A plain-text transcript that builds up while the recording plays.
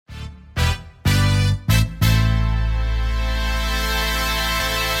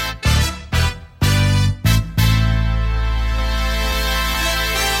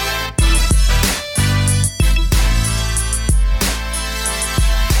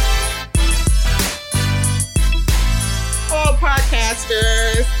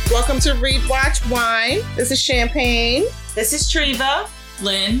Welcome to Read, Watch, Wine. This is Champagne. This is Treva.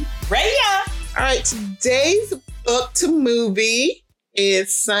 Lynn. Raya. All right, today's book to movie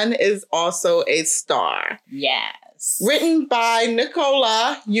is Sun is Also a Star. Yes. Written by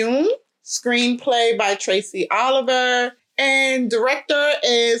Nicola Yoon, screenplay by Tracy Oliver, and director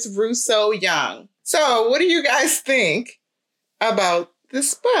is Russo Young. So what do you guys think about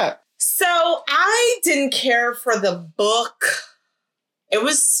this book? So I didn't care for the book. It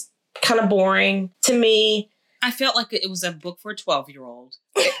was kind of boring to me. I felt like it was a book for a 12-year-old.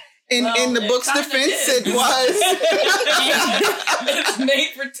 In the book's defense, it was. It's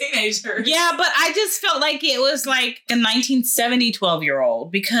made for teenagers. Yeah, but I just felt like it was like a 1970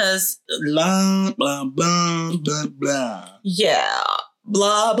 12-year-old because blah, blah, blah, blah, blah. Yeah.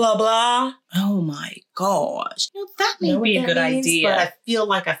 Blah, blah, blah. Oh my gosh. Well, that may be a good idea. But I feel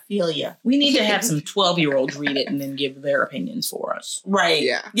like I feel you. We need to have some 12-year-olds read it and then give their opinions for us. Right.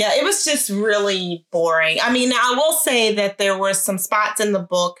 Yeah. Yeah, it was just really boring. I mean, I will say that there were some spots in the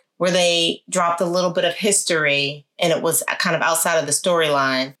book where they dropped a little bit of history and it was kind of outside of the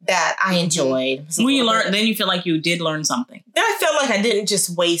storyline that I enjoyed. When you learn, then you feel like you did learn something. Then I felt like I didn't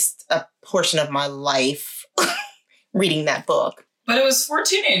just waste a portion of my life reading that book. But it was for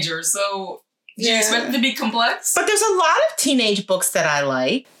teenagers, so do you expect it to be complex? But there's a lot of teenage books that I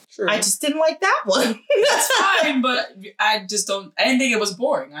like. True. I just didn't like that one. That's fine, but I didn't think it was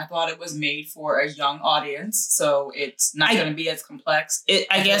boring. I thought it was made for a young audience, so it's not going to be as complex.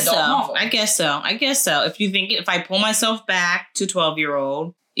 I guess so. I guess so. If I pull myself back to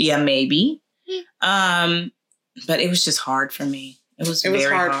 12-year-old, yeah, maybe. But it was just hard for me. It was very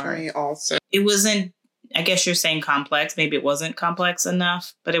hard for me also. It wasn't, I guess you're saying complex. Maybe it wasn't complex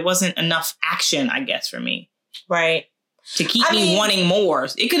enough, but it wasn't enough action, I guess, for me. Right. To keep me wanting more.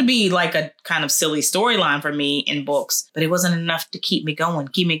 It could be like a kind of silly storyline for me in books, but it wasn't enough to keep me going.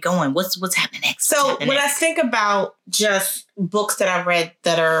 What's happening next? So when I think about just books that I've read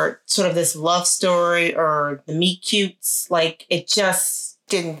that are sort of this love story or the meet cutes, like it just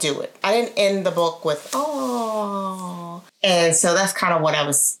didn't do it. I didn't end the book with, oh. And so that's kind of what I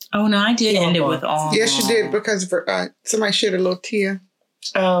was. Oh, no, I did end it with, oh. Yes, you did, because somebody shed a little tear.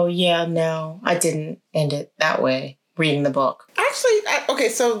 Oh, yeah, no, I didn't end it that way. Reading the book. Actually,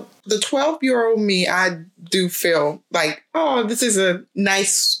 so the 12-year-old me, I do feel like, oh, this is a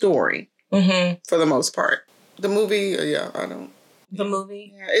nice story for the most part. The movie, I don't. The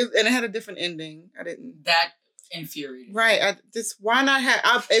movie? Yeah, and it had a different ending. I didn't. That infuriated. Right. Why not have,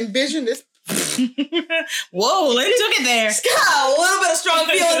 I envisioned this. Whoa, Lynn took it there. Scott, a little bit of strong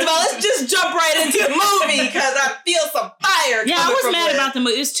feelings about let's just jump right into the movie because I feel some fire. Yeah, I was mad about the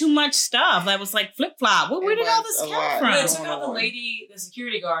movie. It was too much stuff. That was like flip flop. Where did all this come from? They took out the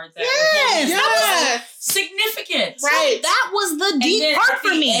security guard. That was significant. Right. So that was the deep part for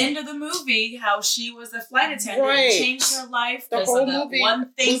me. At the end of the movie, how she was a flight attendant and changed her life. The whole movie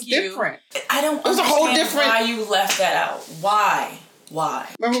was different. I don't understand why you left that out. Why?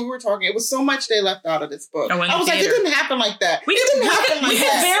 Remember we were talking, it was so much they left out of this book. I was like, it didn't happen like that. We could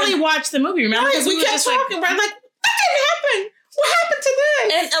barely watch the movie, remember? Right, we kept talking, right? Like, that didn't happen. What happened to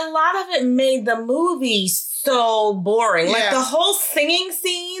this? And a lot of it made the movie so boring. Yeah. Like the whole singing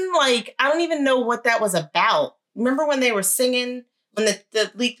scene, like, I don't even know what that was about. Remember when they were singing? When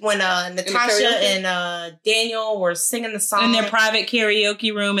Natasha and Daniel were singing the song in their private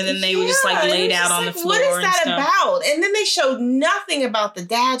karaoke room, and then they were just like laid out on the floor. What is that about? And then they showed nothing about the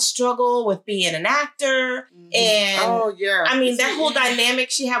dad's struggle with being an actor, and I mean that whole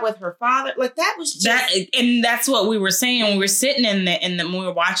dynamic she had with her father. Like that was just and that's what we were saying when we were sitting when we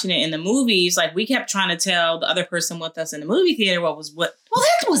were watching it in the movies. Like we kept trying to tell the other person with us in the movie theater what. Well,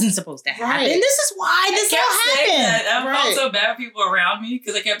 that wasn't supposed to happen. Right. This is why this all happened. I felt so bad for people around me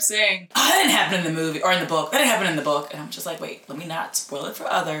because I kept saying, "Oh, that didn't happen in the movie or in the book. That didn't happen in the book." And I'm just like, "Wait, let me not spoil it for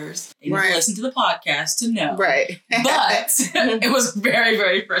others. They need to listen to the podcast to know." Right. But it was very,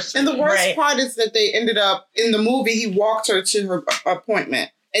 very frustrating. And the worst part is that they ended up in the movie. He walked her to her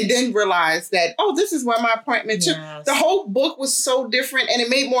appointment. And then realized that, this is where my appointment took. Yes. The whole book was so different, and it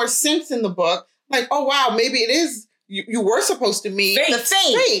made more sense in the book. Like, oh wow, maybe it is. You were supposed to meet the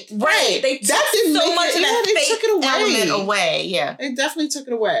fate. Right. They took so much of that fate took it element away. Yeah. They definitely took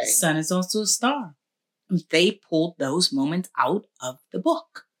it away. Sun is Also a Star. They pulled those moments out of the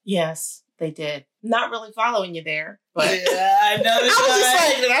book. Yes, they did. Not really following you there, but yeah, I know. I was just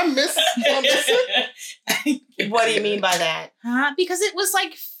like, did I miss? What do you mean by that? Because it was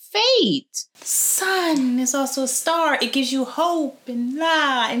like fate. Sun is also a star. It gives you hope and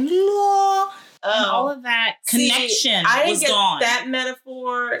la and law. And all of that connection I didn't was get gone. That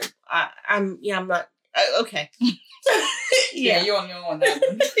metaphor, I'm not. Okay. Yeah, you're on your own on that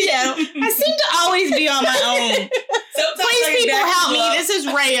one. Yeah, I seem to always be on my own. Please, people, help me. This is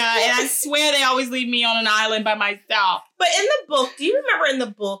Rhea, and I swear they always leave me on an island by myself. But in the book, do you remember in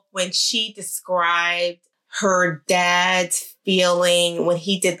the book when she described her dad's feeling when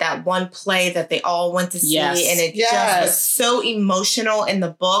he did that one play that they all went to see, and it just was so emotional in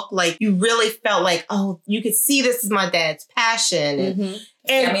the book? Like, you really felt like, oh, you could see this is my dad's passion. Mm-hmm.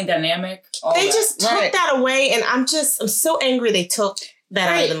 And dynamic. They just took that away, and I'm so angry they took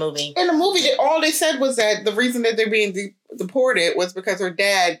that out of the movie. In the movie, all they said was that the reason that they're being deported was because her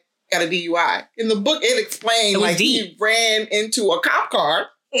dad got a DUI. In the book, it explained he ran into a cop car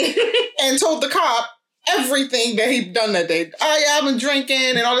and told the cop everything that he'd done that day. Oh yeah, I've been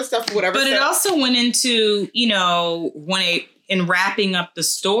drinking and all this stuff, whatever. But it also went into, in wrapping up the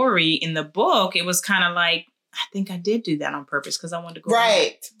story in the book, it was kind of like, I think I did do that on purpose because I wanted to go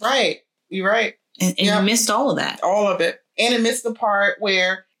right. You're right. And you missed all of that. All of it. And it missed the part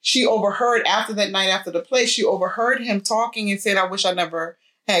where she overheard after that night after the play, she overheard him talking and said, I wish I never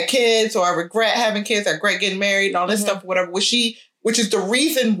had kids, or I regret having kids, I regret getting married and all this stuff, whatever. Which is the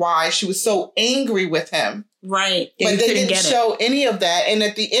reason why she was so angry with him. Right. But they didn't show any of that. And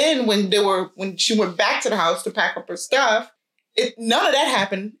at the end, when she went back to the house to pack up her stuff, none of that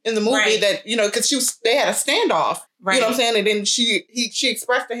happened in the movie. That, because they had a standoff. Right. You know what I'm saying? And then she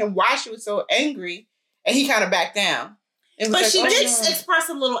expressed to him why she was so angry, and he kind of backed down. But she did express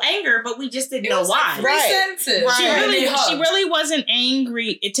a little anger, but we just didn't know why. Sentences. Right. She really wasn't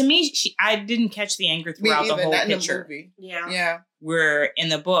angry. To me, I didn't catch the anger throughout the whole picture. Yeah. Where in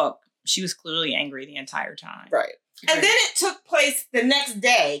the book, she was clearly angry the entire time. Right. And then it took place the next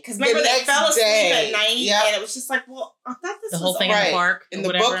day. Because remember, they fell asleep at night. Yep. And it was just like, well, I thought this was the whole thing in the park. In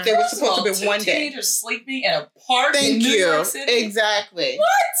the book, they were supposed to be one day. Teenagers sleeping in a park in New York City? Exactly. What?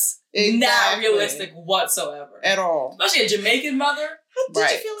 Exactly. Not realistic whatsoever. At all. Especially a Jamaican mother. How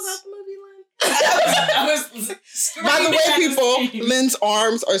did you feel about the movie, Lynn? I was by the way, people, Lynn's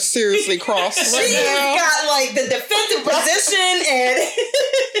arms are seriously crossed right She's now. got like the defensive position and...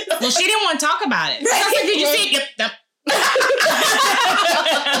 Well, she didn't want to talk about it. I was like, did you see it? Yep.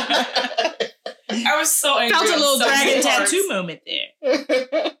 I was so angry. Felt a little dragon tattoo moment there.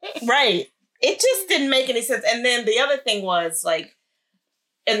 Right. It just didn't make any sense. And then the other thing was, like,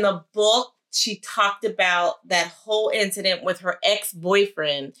 in the book, she talked about that whole incident with her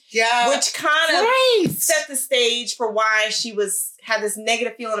ex-boyfriend. Yeah. Which kind of set the stage for why she had this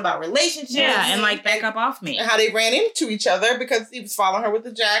negative feeling about relationships. Yeah, and like back up off me. And how they ran into each other because he was following her with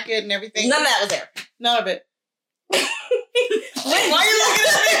the jacket and everything. None of that was there. None of it. Why are you looking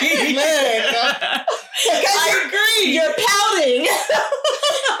at me? I agree. You're pouting.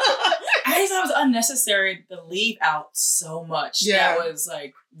 I thought it was unnecessary to leave out so much. Yeah. That was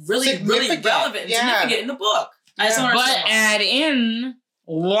like really relevant and significant in the book. I just don't understand. But add in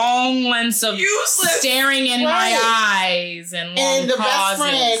long lengths of staring in my eyes and long the pauses.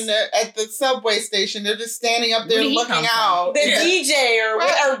 best friend at the subway station, they're just standing up there looking out. The DJ or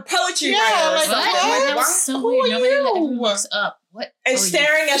poetry writer. Like, that was so weird. Nobody ever looks up. What? And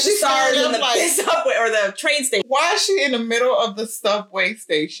staring at the stars in the subway or the train station. Why is she in the middle of the subway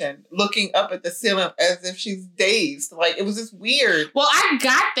station looking up at the ceiling as if she's dazed? Like, it was just weird. Well, I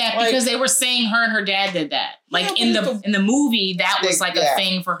got that because they were saying her and her dad did that. Like in the movie, that was like a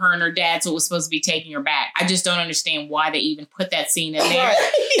thing for her and her dad, so it was supposed to be taking her back. I just don't understand why they even put that scene in there.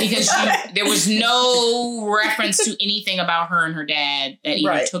 Because there was no reference to anything about her and her dad that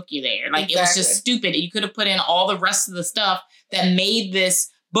even took you there. Like, it was just stupid. You could have put in all the rest of the stuff that made this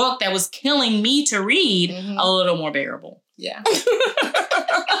book that was killing me to read a little more bearable. Yeah.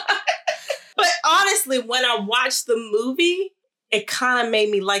 But honestly, when I watched the movie, it kind of made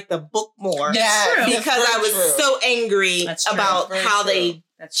me like the book more. Yeah, because I was so angry about how they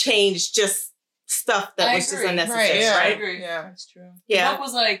changed just stuff that was just unnecessary. I agree. Yeah, that's true. Yeah. The book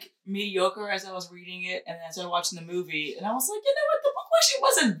was like mediocre as I was reading it, and then I started watching the movie, and I was like, you know what? The book actually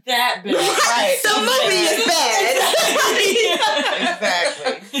wasn't that bad. The movie is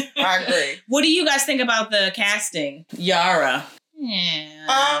bad. Exactly. I agree. What do you guys think about the casting? Yara. Yeah.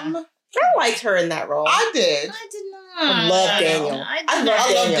 I liked her in that role. I did. I did not. I love Daniel. I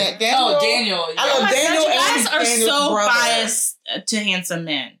love Daniel. Oh, Daniel. I love Daniel. You guys are Daniel's so brother. biased to handsome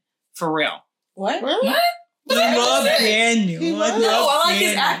men. For real. What? I love Daniel. I like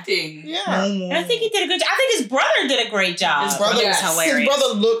his acting. Yeah. And I think he did a good job. I think his brother did a great job. His brother was hilarious. His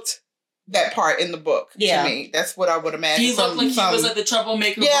brother looked that part in the book to me. That's what I would imagine. He looked like he was like the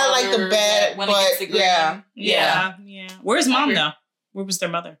troublemaker. Yeah, like the bad, went against the grain. Yeah. Where's mom though? Where was their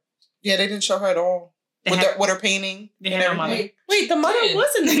mother? Yeah, they didn't show her at all. with her painting. They had her mother. Wait, the mother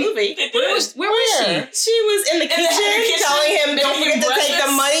was in the movie. Where was she? She was in the kitchen telling him, "Don't forget to take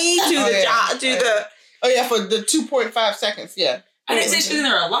the money to the job to the." Oh yeah, for the 2.5 seconds. Yeah, I didn't say she was in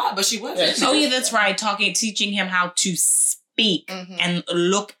there a lot, but she was. Oh yeah, that's right. Teaching him how to speak and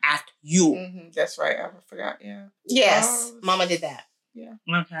look at you. That's right. I forgot. Yeah. Yes, Mama did that. Yeah.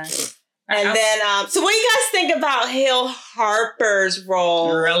 Okay. And then, so what do you guys think about Hill Harper's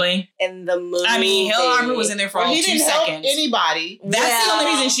role? Really? In the movie? I mean, Hill Harper was in there for all 2 seconds. Help anybody. That's the only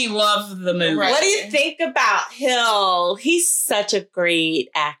reason she loved the movie. Right. What do you think about Hill? He's such a great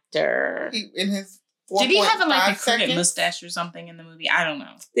actor. In his did he have a crooked mustache or something in the movie? I don't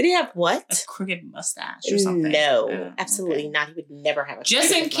know. Did he have what? A crooked mustache or something? No, absolutely not. He would never have a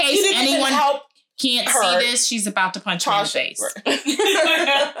just in case anyone can't see this, she's about to punch me in the face.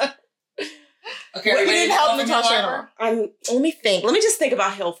 Okay, we didn't help Natasha. Let me think. Let me just think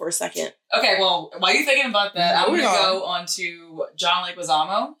about Hill for a second. Okay, well, while you're thinking about that, I'm going to go on to John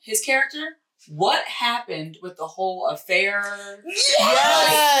Leguizamo, his character. What happened with the whole affair?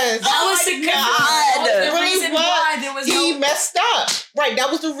 Yes! That was significant. The reason why there was he messed up. Right,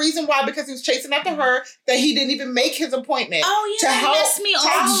 that was the reason why, because he was chasing after her, that he didn't even make his appointment. Oh, yeah, to help messed me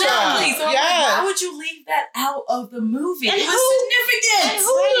Tasha. Exactly. So why would you leave that out of the movie? And it was significant. And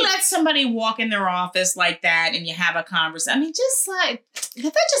who let somebody walk in their office like that and you have a conversation? I mean, just like,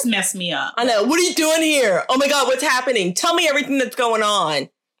 that just messed me up. I know. What are you doing here? Oh my God, what's happening? Tell me everything that's going on.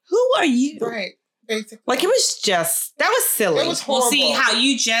 Who are you? Right, basically. Like, it was just, that was silly. It was horrible. Well, see, how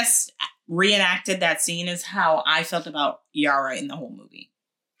you just reenacted that scene is how I felt about Yara in the whole movie.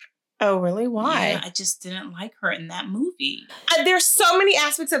 Oh, really? Why? Yeah, I just didn't like her in that movie. There's so many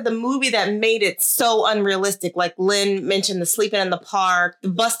aspects of the movie that made it so unrealistic. Like Lynn mentioned, the sleeping in the park, the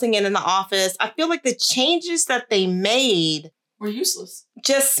busting in the office. I feel like the changes that they made were useless.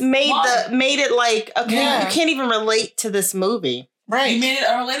 Just made it like, okay, you can't even relate to this movie. Right. You made it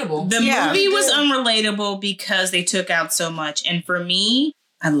unrelatable. The movie was unrelatable because they took out so much. And for me,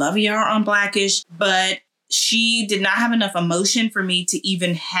 I love Yara on Blackish, but she did not have enough emotion for me to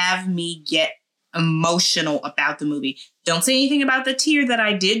even have me get emotional about the movie. Don't say anything about the tear that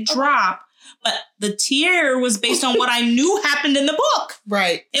I did drop, but the tear was based on what I knew happened in the book.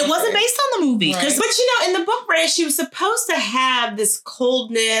 Right. It wasn't based on the movie. Right. But you know, in the book, Ray, she was supposed to have this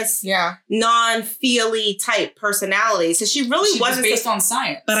coldness, non-feely type personality. So she really wasn't based on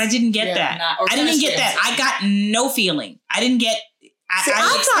science. But I didn't get that. I didn't get that. I got no feeling. I didn't get. I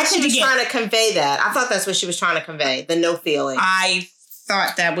thought she was trying to convey that. I thought that's what she was trying to convey, the no feeling. I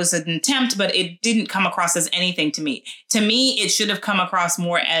thought that was an attempt, but it didn't come across as anything to me. To me, it should have come across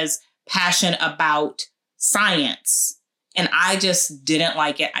more as passion about science. And I just didn't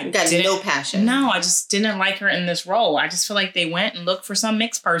like it. I got no passion. No, I just didn't like her in this role. I just feel like they went and looked for some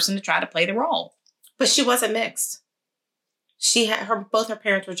mixed person to try to play the role. But she wasn't mixed. She had both her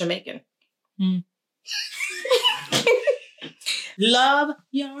parents were Jamaican. Love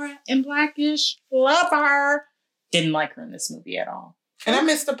Yara in Blackish. Love her. Didn't like her in this movie at all. And I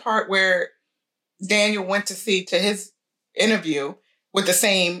missed the part where Daniel went to his interview with the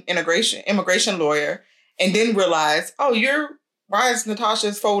same immigration lawyer and didn't realize, why is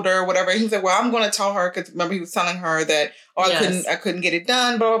Natasha's folder or whatever? He was like, well, I'm going to tell her, because remember he was telling her that, I couldn't get it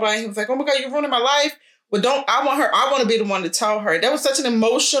done, blah, blah, blah. He was like, oh my God, you're ruining my life. Well, I want to be the one to tell her. That was such an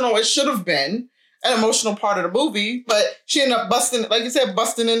it should have been an emotional part of the movie, but she ended up busting, like you said,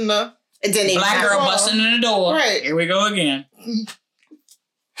 busting in the... Black girl busting in the door. Right. Here we go again.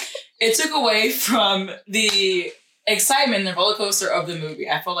 It took away from the excitement and the roller coaster of the movie.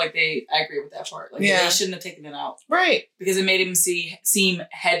 I feel like I agree with that part. Like they shouldn't have taken it out. Right. Because it made him seem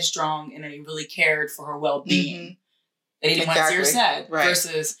headstrong and that he really cared for her well-being. Mm-hmm. That he didn't want to see her sad. Right.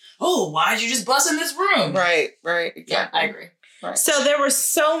 Versus, why'd you just bust in this room? Right. Exactly. Yeah, I agree. Right. So there were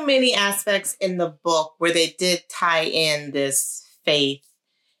so many aspects in the book where they did tie in this faith.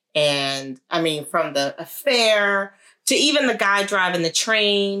 And I mean, from the affair to even the guy driving the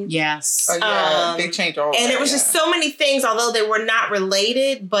train. Yes. They changed all and it was just so many things, although they were not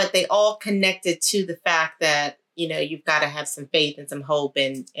related, but they all connected to the fact that, you've got to have some faith and some hope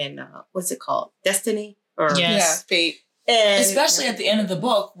and what's it called? Destiny? Fate. And especially at the end of the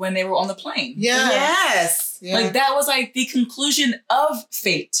book when they were on the plane. Yes. Yeah. Like that was like the conclusion of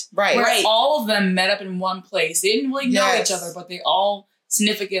Fate. Right. Where all of them met up in one place. They didn't really know each other, but they all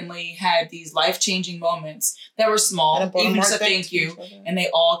significantly had these life-changing moments that were small, even just a thank you, and they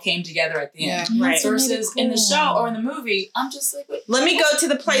all came together at the end. Right. Versus in the show or in the movie, I'm just like, let me go to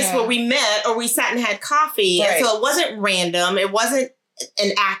the place where we met or we sat and had coffee. And so it wasn't random. It wasn't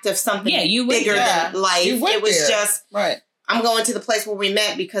an act of something bigger than life. It was just, I'm going to the place where we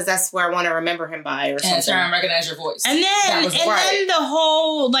met because that's where I want to remember him by or something. And try and recognize your voice. And then the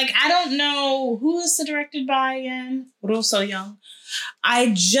whole, like, I don't know who is it directed by again? Russo Young.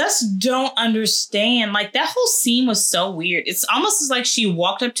 I just don't understand. Like, that whole scene was so weird. It's almost as like she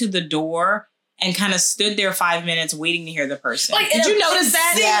walked up to the door and kind of stood there 5 minutes waiting to hear the person. Like, did you notice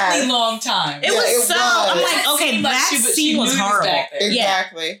that? Insanely long time. It was. I'm like, okay, that scene was horrible.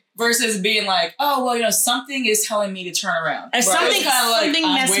 Exactly. Versus being like, oh, well, you know, something is telling me to turn around. And something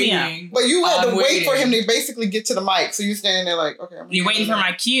messed me up. But you had to wait for him to basically get to the mic. So you're standing there like, okay. You're waiting for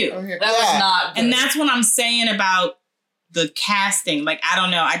my cue. That was not good. And that's what I'm saying about the casting. Like, I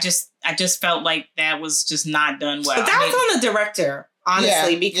don't know. I just felt like that was just not done well. But that was on the director.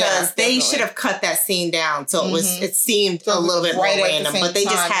 Honestly, because they should have cut that scene down so it seemed a little bit more random, but they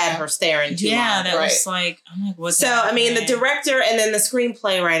just had her staring too long. Yeah, that was like, I'm like, what's so, I mean, the director and then the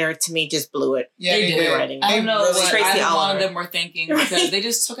screenplay writer, to me, just blew it. Yeah, they did. I don't know what either one of them were thinking because they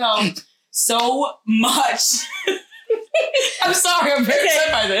just took out so much. I'm sorry, I'm very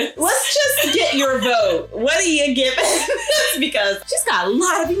upset by this. Let's just get your vote. What do you give it? Because she's got a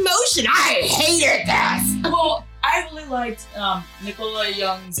lot of emotion. I hated that. Well, I really liked Nicola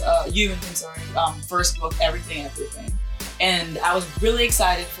Young's first book, Everything. And I was really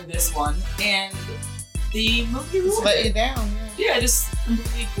excited for this one. And the movie just let you down. Yeah, it just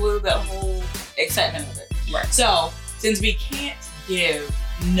completely blew that whole excitement of it. Right. So, since we can't give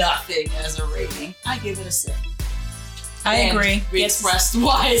nothing as a rating, I give it a 6. I agree. We expressed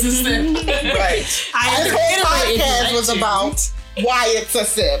why it's a sip. Right. Our whole podcast was about why it's a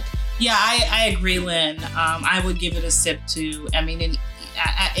sip. Yeah, I agree, Lynn. I would give it a sip too. I mean,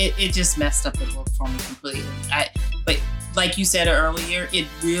 it just messed up the book for me completely. But like you said earlier, it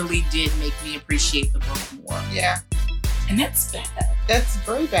really did make me appreciate the book more. Yeah. And that's bad. That's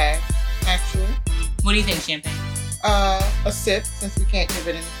very bad, actually. What do you think, Champagne? A sip, since we can't give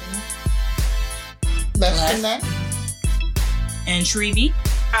it anything less than that. And Trevi?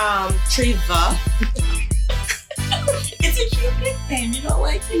 Treva. It's a cute nickname. You don't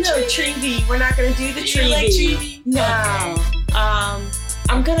like it? No, Trevi. We're not going to do the Trevi. You like Trevi? No. Okay.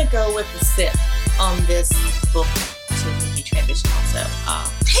 I'm going to go with the sip on this book to movie transition also.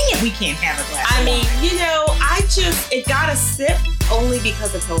 Dang it, we can't have a glass. I mean, you know, it got a sip only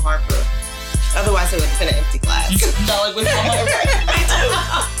because of Hill Harper. Otherwise, it would have been an empty glass. No, like with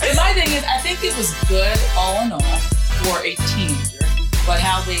And my thing is, I think it was good all in all for a teenager, but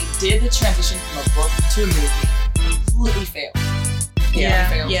how they did the transition from a book to a movie completely failed.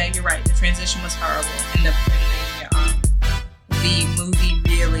 Yeah, you're right. The transition was horrible, and the movie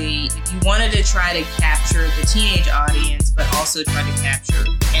really, if you wanted to try to capture the teenage audience, but also try to capture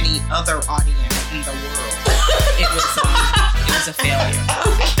any other audience in the world, it was a failure.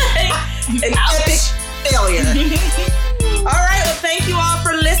 Okay. An epic failure. All right, well, thank you all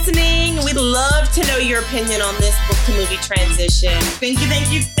for listening. We'd love to know your opinion on this book to movie transition. Thank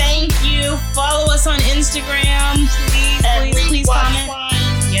you. Follow us on Instagram. Please comment.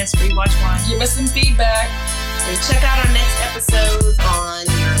 Wine. Yes, Rewatch Wine. Give us some feedback. And check out our next episodes on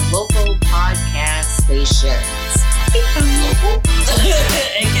your local podcast stations. Local?